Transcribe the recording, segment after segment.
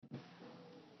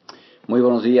Muy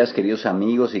buenos días, queridos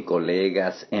amigos y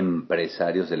colegas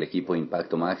empresarios del equipo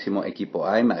Impacto Máximo, equipo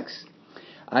IMAX.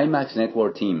 IMAX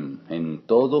Network Team en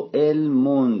todo el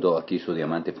mundo. Aquí su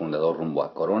diamante fundador rumbo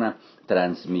a Corona,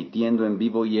 transmitiendo en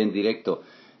vivo y en directo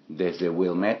desde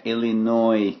Wilmette,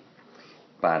 Illinois,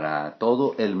 para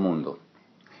todo el mundo.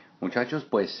 Muchachos,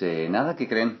 pues nada, que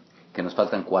creen que nos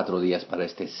faltan 4 días para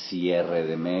este cierre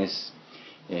de mes.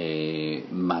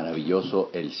 Maravilloso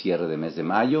el cierre de mes de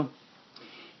mayo.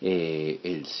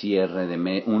 El cierre de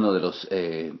mes, uno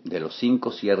de los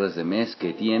 5 cierres de mes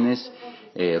que tienes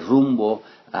rumbo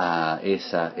a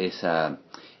esa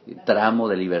tramo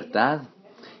de libertad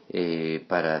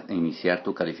para iniciar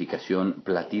tu calificación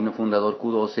Platino Fundador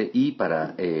Q12 y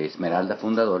para Esmeralda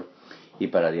Fundador y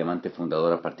para Diamante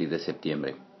Fundador a partir de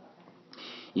septiembre.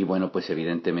 Y bueno, pues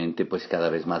evidentemente, pues cada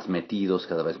vez más metidos,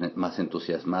 cada vez más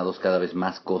entusiasmados, cada vez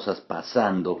más cosas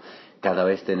pasando, cada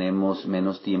vez tenemos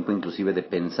menos tiempo inclusive de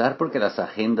pensar porque las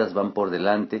agendas van por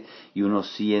delante y uno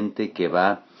siente que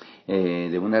va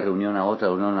de una reunión a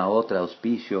otra,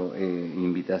 auspicio,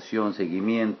 invitación,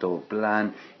 seguimiento,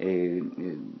 plan,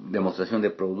 demostración de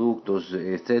productos,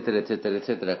 etcétera, etcétera,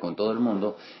 etcétera, con todo el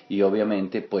mundo y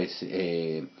obviamente pues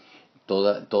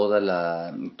toda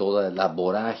la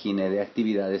vorágine de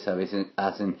actividades a veces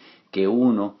hacen que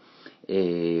uno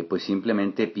pues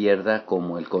simplemente pierda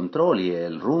como el control y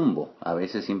el rumbo. A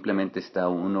veces simplemente está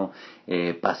uno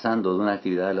pasando de una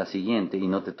actividad a la siguiente y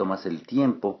no te tomas el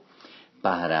tiempo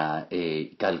para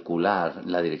calcular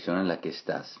la dirección en la que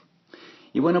estás.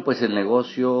 Y bueno, pues el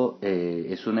negocio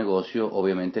es un negocio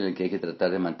obviamente en el que hay que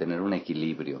tratar de mantener un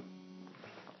equilibrio.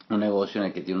 Un negocio en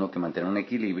el que tiene uno que mantener un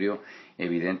equilibrio,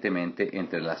 evidentemente,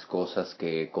 entre las cosas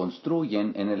que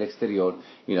construyen en el exterior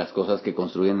y las cosas que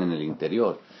construyen en el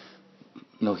interior.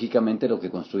 Lógicamente, lo que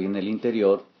construye en el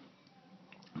interior,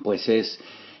 pues es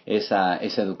esa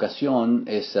educación,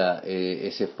 esa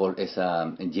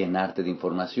llenarte de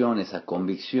información, esa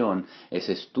convicción,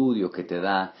 ese estudio que te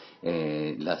da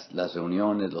las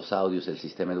reuniones, los audios, el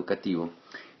sistema educativo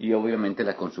y obviamente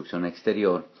la construcción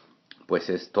exterior pues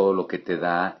es todo lo que te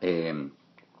da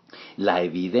la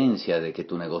evidencia de que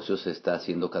tu negocio se está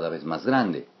haciendo cada vez más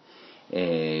grande.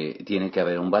 Tiene que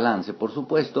haber un balance, por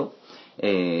supuesto,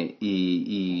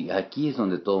 y aquí es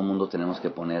donde todo el mundo tenemos que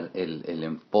poner el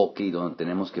enfoque y donde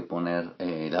tenemos que poner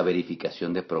la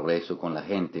verificación de progreso con la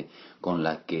gente con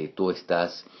la que tú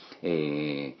estás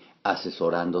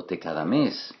asesorándote cada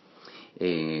mes.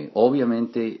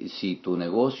 Obviamente, si tu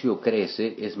negocio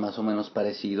crece, es más o menos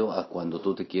parecido a cuando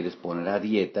tú te quieres poner a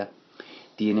dieta.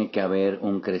 Tiene que haber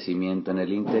un crecimiento en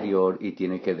el interior y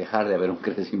tiene que dejar de haber un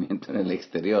crecimiento en el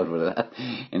exterior, ¿verdad?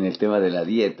 En el tema de la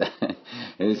dieta.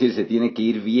 Es decir, se tiene que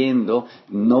ir viendo,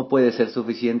 no puede ser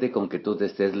suficiente con que tú te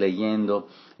estés leyendo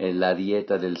la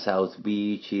dieta del South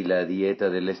Beach y la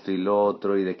dieta del esto y lo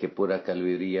otro y de que pura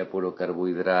caloría, puro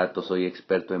carbohidrato, soy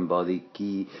experto en body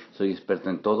key, soy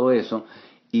experto en todo eso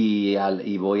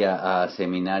y voy a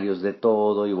seminarios de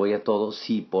todo y voy a todo,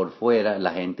 si por fuera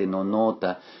la gente no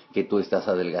nota que tú estás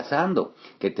adelgazando,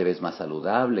 que te ves más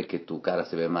saludable, que tu cara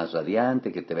se ve más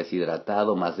radiante, que te ves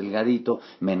hidratado, más delgadito,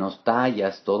 menos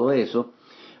tallas, todo eso,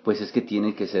 pues es que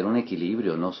tiene que ser un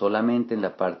equilibrio, no solamente en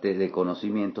la parte de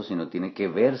conocimiento, sino tiene que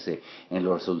verse en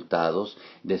los resultados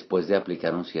después de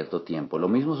aplicar un cierto tiempo. Lo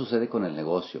mismo sucede con el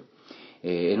negocio.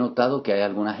 He notado que hay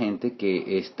alguna gente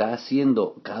que está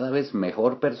siendo cada vez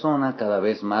mejor persona, cada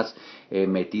vez más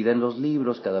metida en los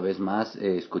libros, cada vez más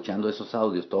escuchando esos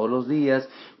audios todos los días,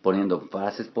 poniendo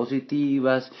frases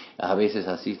positivas, a veces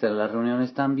asiste a las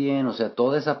reuniones también, o sea,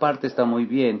 toda esa parte está muy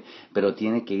bien, pero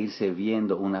tiene que irse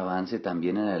viendo un avance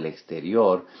también en el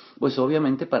exterior, pues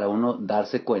obviamente para uno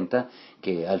darse cuenta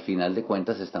que al final de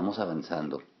cuentas estamos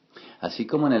avanzando. Así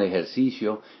como en el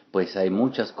ejercicio, pues hay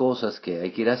muchas cosas que hay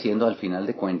que ir haciendo. Al final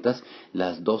de cuentas,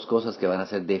 las dos cosas que van a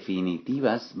ser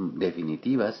definitivas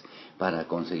para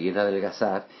conseguir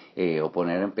adelgazar o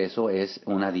poner en peso es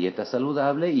una dieta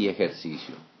saludable y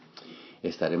ejercicio.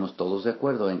 Estaremos todos de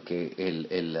acuerdo en que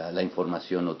la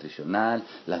información nutricional,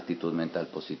 la actitud mental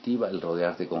positiva, el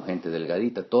rodearte con gente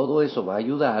delgadita, todo eso va a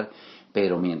ayudar,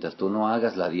 pero mientras tú no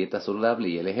hagas la dieta saludable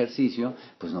y el ejercicio,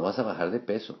 pues no vas a bajar de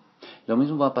peso. Lo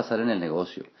mismo va a pasar en el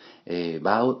negocio.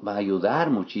 Va a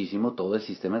ayudar muchísimo todo el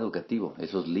sistema educativo,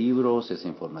 esos libros, esa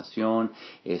información,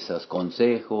 esos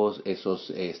consejos,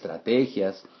 esas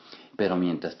estrategias. Pero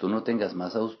mientras tú no tengas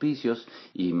más auspicios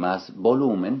y más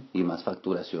volumen y más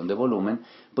facturación de volumen,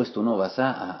 pues tú no vas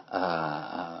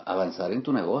a avanzar en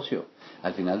tu negocio.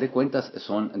 Al final de cuentas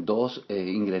son dos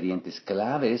ingredientes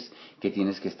claves que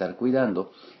tienes que estar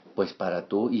cuidando, pues para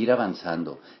tú ir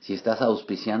avanzando. Si estás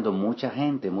auspiciando mucha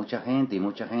gente y mucha gente y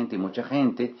mucha gente y mucha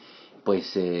gente,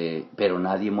 pero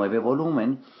nadie mueve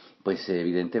volumen, pues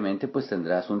evidentemente pues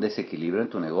tendrás un desequilibrio en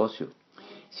tu negocio.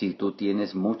 Si tú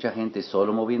tienes mucha gente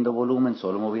solo moviendo volumen,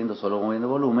 solo moviendo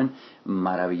volumen,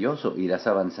 maravilloso, irás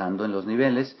avanzando en los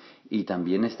niveles y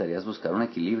también estarías buscando un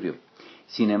equilibrio.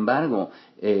 Sin embargo,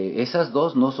 esas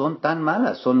dos no son tan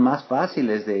malas, son más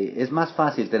fáciles es más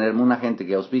fácil tener una gente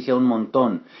que auspicia un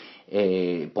montón,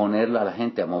 ponerla a la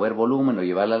gente a mover volumen o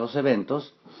llevarla a los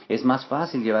eventos. Es más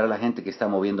fácil llevar a la gente que está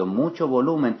moviendo mucho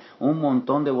volumen, un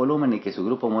montón de volumen y que su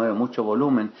grupo mueve mucho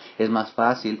volumen. Es más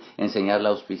fácil enseñarla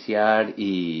a auspiciar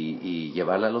y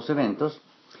llevarla a los eventos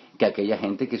que aquella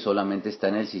gente que solamente está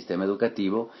en el sistema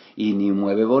educativo y ni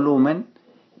mueve volumen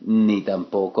ni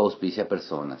tampoco auspicia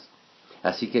personas.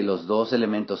 Así que los dos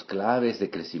elementos claves de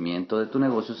crecimiento de tu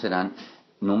negocio serán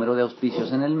número de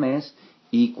auspicios en el mes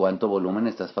y cuánto volumen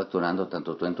estás facturando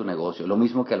tanto tú en tu negocio. Lo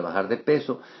mismo que al bajar de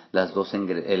peso, los dos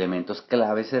elementos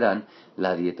claves serán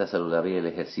la dieta saludable y el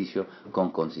ejercicio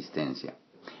con consistencia.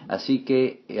 Así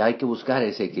que hay que buscar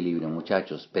ese equilibrio,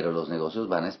 muchachos, pero los negocios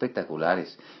van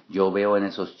espectaculares. Yo veo en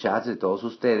esos chats de todos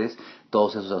ustedes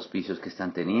todos esos auspicios que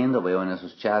están teniendo, veo en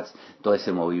esos chats todo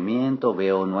ese movimiento,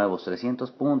 veo nuevos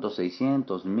 300 puntos,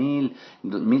 600, 1000,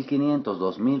 1500,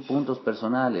 2000 puntos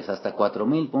personales, hasta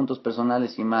 4000 puntos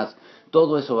personales y más.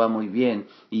 Todo eso va muy bien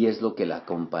y es lo que la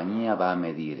compañía va a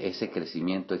medir, ese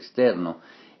crecimiento externo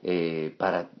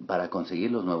para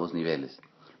conseguir los nuevos niveles.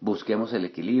 Busquemos el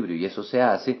equilibrio y eso se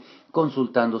hace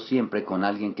consultando siempre con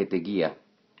alguien que te guía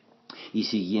y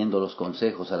siguiendo los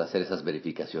consejos al hacer esas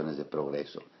verificaciones de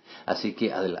progreso. Así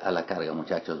que a la carga,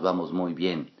 muchachos, vamos muy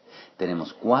bien.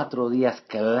 Tenemos 4 días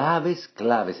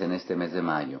claves en este mes de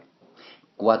mayo.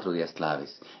 4 días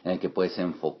claves en el que puedes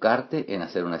enfocarte en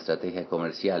hacer una estrategia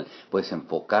comercial, puedes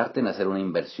enfocarte en hacer una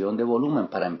inversión de volumen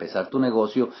para empezar tu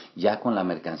negocio ya con la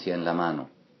mercancía en la mano.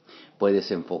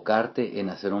 Puedes enfocarte en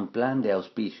hacer un plan de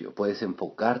auspicio, puedes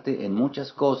enfocarte en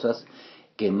muchas cosas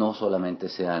que no solamente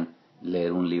sean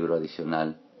leer un libro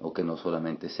adicional o que no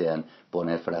solamente sean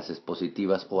poner frases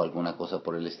positivas o alguna cosa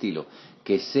por el estilo,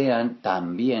 que sean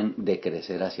también de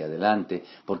crecer hacia adelante,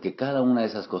 porque cada una de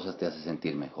esas cosas te hace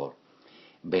sentir mejor.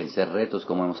 Vencer retos,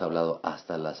 como hemos hablado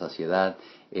hasta la saciedad,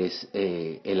 es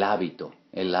el hábito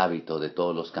de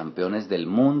todos los campeones del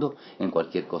mundo en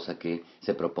cualquier cosa que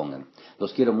se propongan.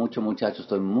 Los quiero mucho, muchachos,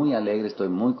 estoy muy alegre, estoy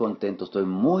muy contento, estoy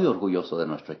muy orgulloso de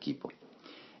nuestro equipo.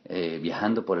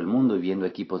 Viajando por el mundo y viendo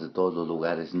equipos de todos los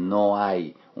lugares, no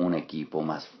hay un equipo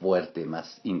más fuerte,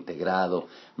 más integrado,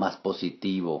 más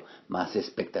positivo, más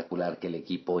espectacular que el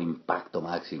equipo Impacto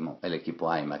Máximo, el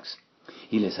equipo IMAX.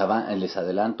 Y les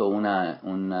adelanto una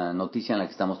noticia en la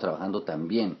que estamos trabajando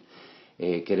también.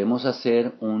 Queremos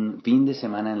hacer un fin de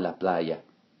semana en la playa.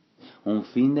 Un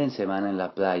fin de semana en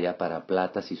la playa para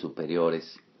platas y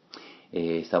superiores.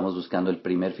 Estamos buscando el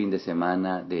primer fin de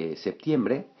semana de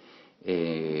septiembre,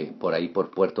 por ahí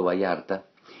por Puerto Vallarta,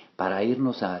 para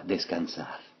irnos a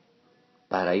descansar,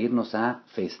 para irnos a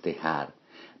festejar,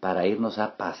 para irnos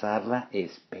a pasarla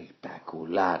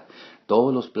espectacular.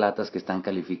 Todos los platas que están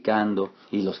calificando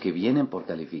y los que vienen por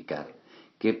calificar.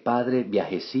 Qué padre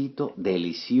viajecito,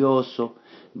 delicioso,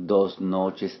 2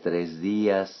 noches, 3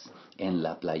 días en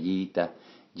la playita,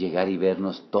 llegar y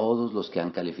vernos todos los que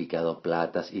han calificado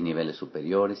platas y niveles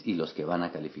superiores y los que van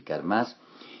a calificar más.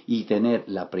 Y tener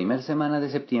la primera semana de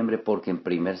septiembre, porque en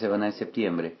primera semana de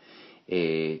septiembre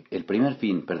el primer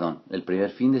fin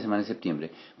de semana de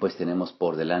septiembre, pues tenemos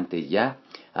por delante ya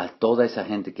a toda esa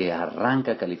gente que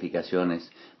arranca calificaciones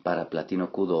para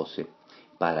Platino Q12,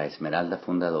 para Esmeralda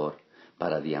Fundador,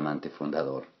 para Diamante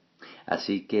Fundador.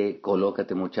 Así que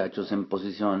colócate, muchachos, en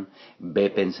posición, ve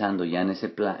pensando ya en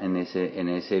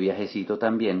ese viajecito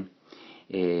también,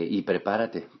 y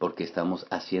prepárate porque estamos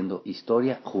haciendo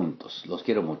historia juntos. Los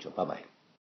quiero mucho, bye bye.